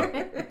me, I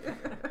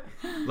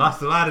know.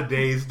 Lost a lot of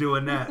days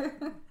doing that.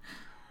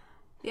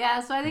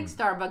 Yeah, so I think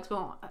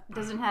Starbucks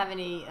doesn't have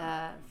any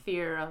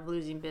fear of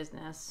losing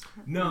business.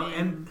 No, I mean,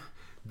 and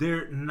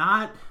they're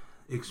not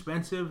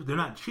expensive. They're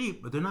not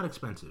cheap, but they're not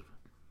expensive.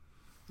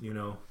 You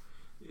know,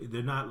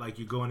 they're not like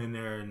you're going in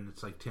there and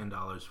it's like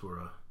 $10 for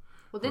a.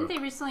 well, didn't they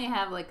recently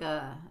have like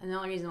and the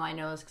only reason why I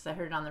know is because I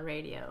heard it on the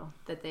radio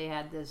that they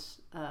had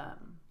this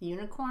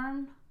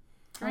unicorn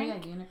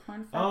drink.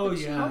 Unicorn. Oh,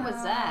 yeah. What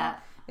was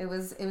that? It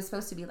was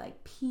supposed to be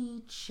like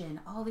peach and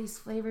all these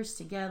flavors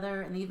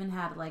together, and they even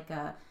had like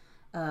a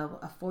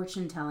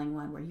fortune telling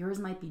one where yours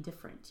might be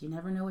different. You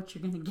never know what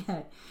you're gonna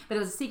get, but it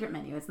was a secret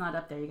menu. It's not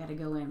up there. You got to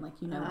go in like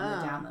when you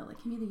download. Like,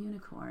 give me the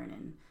unicorn,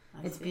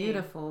 and it's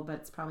beautiful, but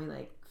it's probably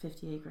like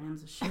 58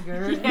 grams of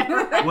sugar.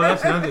 Well,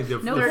 that's another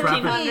thing. The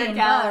 1,300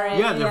 calories.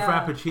 Yeah, the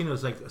frappuccino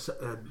is like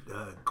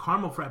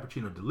caramel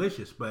frappuccino,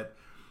 delicious. But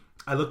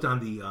I looked on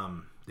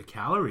the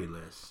calorie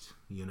list.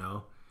 You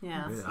know,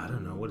 Yeah. I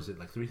don't know, what is it,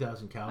 like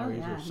 3,000 calories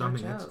yeah, or no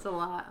something? joke. It's a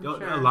lot. I'm A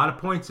sure. lot of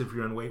points if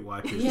you're on Weight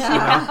Watchers.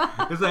 Yeah. You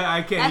know? It's like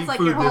I can't That's eat like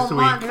food your this whole week.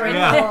 month right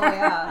Yeah. Oh,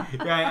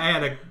 yeah. Yeah, I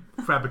had a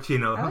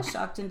frappuccino. I was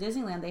shocked in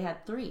Disneyland. They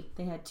had 3.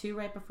 They had 2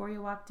 right before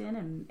you walked in,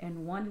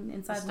 and 1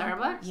 inside Starbucks?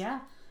 one. Yeah.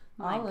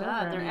 My All God, over.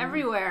 they're I mean,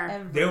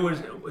 everywhere. There was,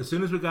 as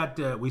soon as we got,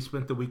 we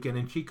spent the weekend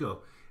in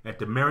Chico at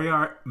the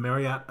Marriott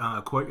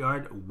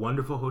Courtyard,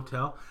 wonderful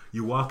hotel.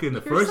 You walk in,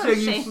 the You're first so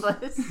thing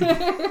shameless.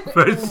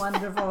 first,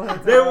 Wonderful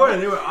hotel.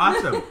 they were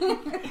awesome.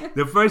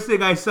 The first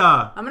thing I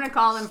saw, I'm gonna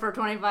call them for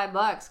 $25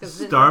 because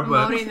they're Starbucks.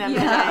 promoting them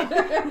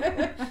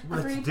today.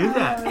 let's do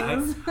that.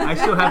 I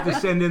still have to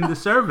send in the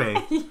survey.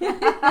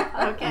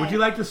 Okay. Would you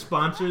like to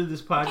sponsor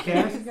this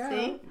podcast?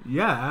 See?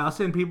 Yeah, I'll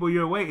send people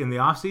your way. In the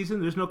off season,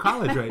 there's no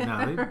college right now.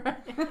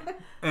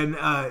 And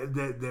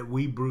that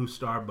we brew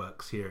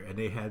Starbucks here, and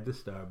they had the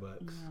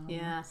Starbucks.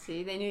 Yeah.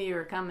 See, they knew you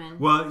were coming.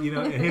 Well, you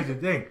know, and here's the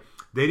thing: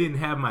 they didn't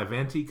have my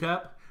venti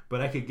cup, but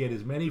I could get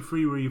as many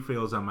free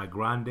refills on my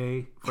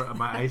grande for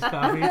my iced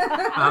coffee.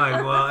 I'm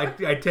like,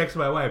 well, I text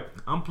my wife,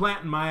 I'm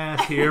planting my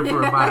ass here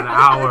for about an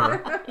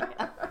hour.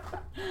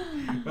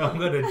 I'm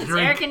gonna It's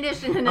drink. air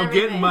conditioned and I'm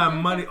everything. getting my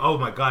money. Oh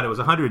my god, it was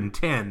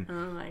 110. Oh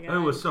my God. It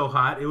was so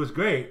hot. It was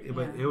great,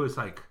 but it was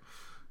like,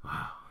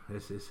 wow,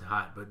 this is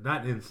hot, but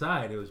not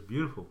inside. It was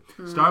beautiful.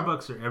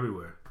 Starbucks are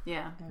everywhere.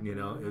 Yeah. You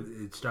know,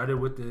 it started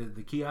with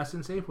the kiosk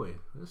in Safeway.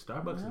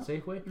 Starbucks and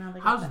Safeway. now they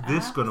got How's the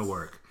this apps. going to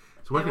work?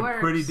 It's working works.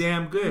 pretty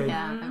damn good.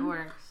 Yeah, it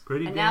works.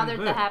 Pretty and damn now they're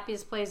good. the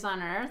happiest place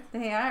on earth.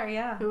 They are,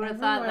 yeah. Who would have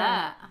thought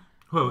that?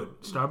 Who,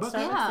 Starbucks? Starbucks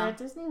Yeah. are at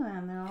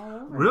Disneyland. They're all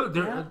over. Really?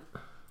 They're, Yeah.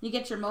 You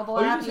get your mobile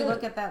Oh, you app. just You said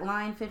look at that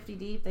line 50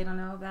 deep. They don't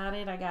know about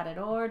it. I got it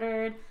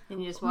ordered.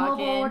 And you just walk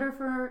Mobile in. order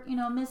for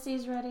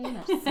Missy's ready. And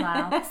I just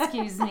smile.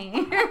 Excuse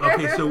me.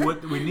 Okay, so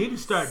what we need to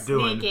start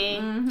doing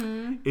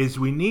Sneaky. is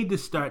we need to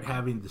start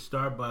having the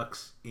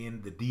Starbucks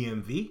in the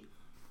DMV,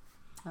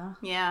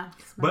 Yeah.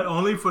 but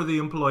only for the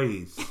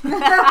employees.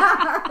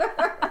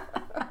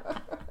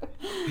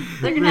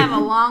 They're gonna have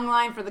a long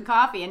line for the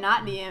coffee and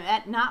not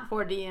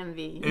for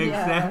DMV.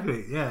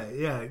 Exactly.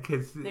 Yeah,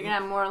 because They're gonna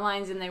have more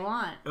lines than they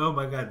want. oh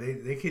my god,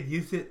 they could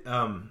use it.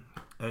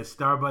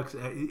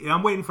 Starbucks.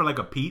 I'm waiting for like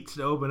a Pete's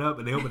to open up,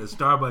 and they open a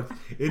Starbucks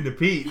in the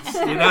Pete's.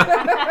 You know,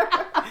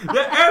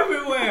 they're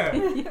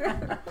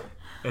everywhere.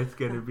 It's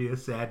gonna be a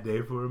sad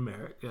day for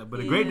America,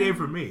 but a great day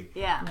for me.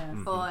 Yeah.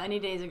 Well, any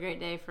day is a great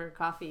day for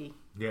coffee.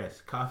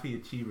 Yes, coffee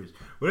achievers.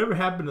 Whatever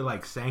happened to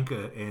like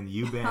Sanka and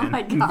U-Ban Oh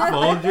my and God.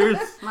 Folgers?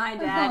 My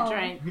dad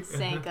drank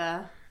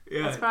Sanka.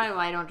 Yeah. That's probably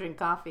why I don't drink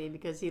coffee,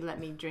 because he let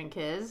me drink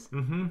his,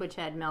 which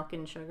had milk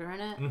and sugar in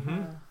it.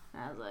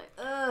 I was like,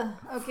 ugh,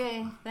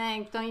 okay,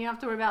 thanks. Don't you have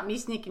to worry about me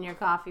sneaking your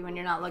coffee when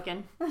you're not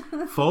looking?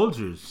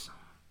 Folgers.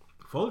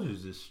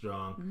 Folgers is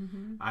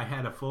strong. I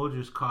had a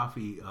Folgers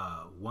coffee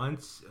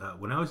once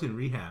when I was in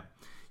rehab.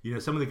 You know,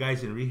 some of the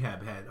guys in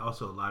rehab had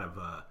also a lot of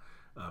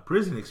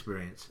prison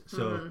experience.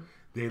 So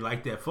they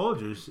liked that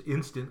Folgers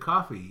instant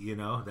coffee, you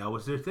know. That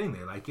was their thing.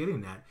 They liked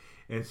getting that.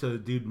 And so the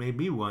dude made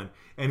me one,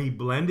 and he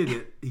blended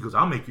it. He goes,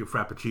 I'll make you a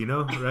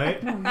Frappuccino,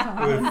 right?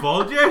 With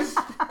Folgers?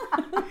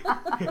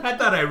 I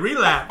thought I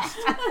relapsed.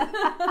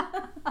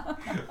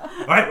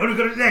 All right, what are we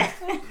going to do next?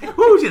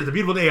 Woo, shit, it's a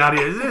beautiful day out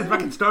here. It's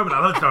fucking Starbucks. I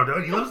love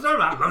Starbucks. You love Starbucks?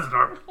 I love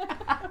Starbucks.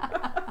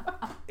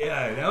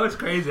 Yeah, that was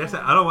crazy. I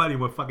don't want any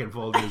more fucking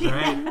Folgers,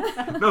 right?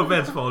 No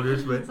offense,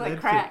 Folgers, but It's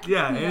like crack.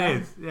 Yeah, it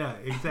is. Yeah,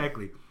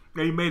 exactly.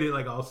 And he made it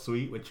like all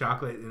sweet with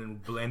chocolate and then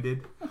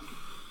blended.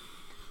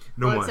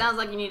 No Well, more. it sounds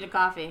like you need a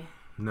coffee.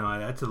 No,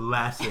 that's the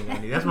last thing I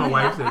need. That's what my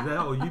wife says.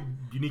 Oh, you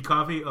need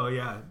coffee? Oh,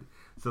 yeah.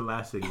 It's the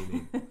last thing you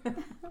need.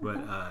 But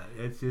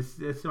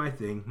it's my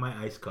thing. My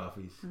iced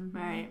coffees.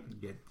 Right.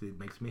 It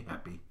makes me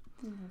happy.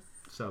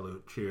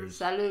 Salute. Cheers.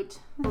 Salute.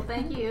 Well,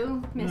 thank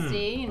you,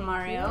 Misty and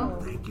Mario.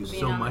 Thank you being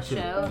so on the much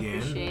show. again.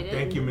 Appreciate it.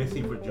 Thank you,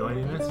 Missy, for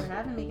joining Thanks us. for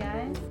having me,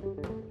 guys.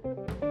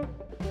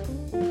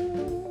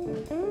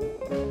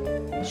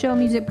 Show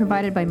music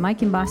provided by Mike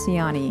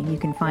Imbassiani. You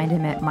can find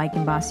him at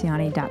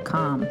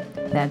mikeimbassiani.com.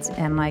 That's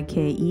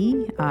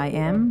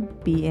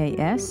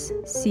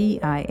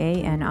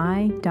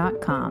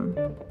Mikeimbassiani.com.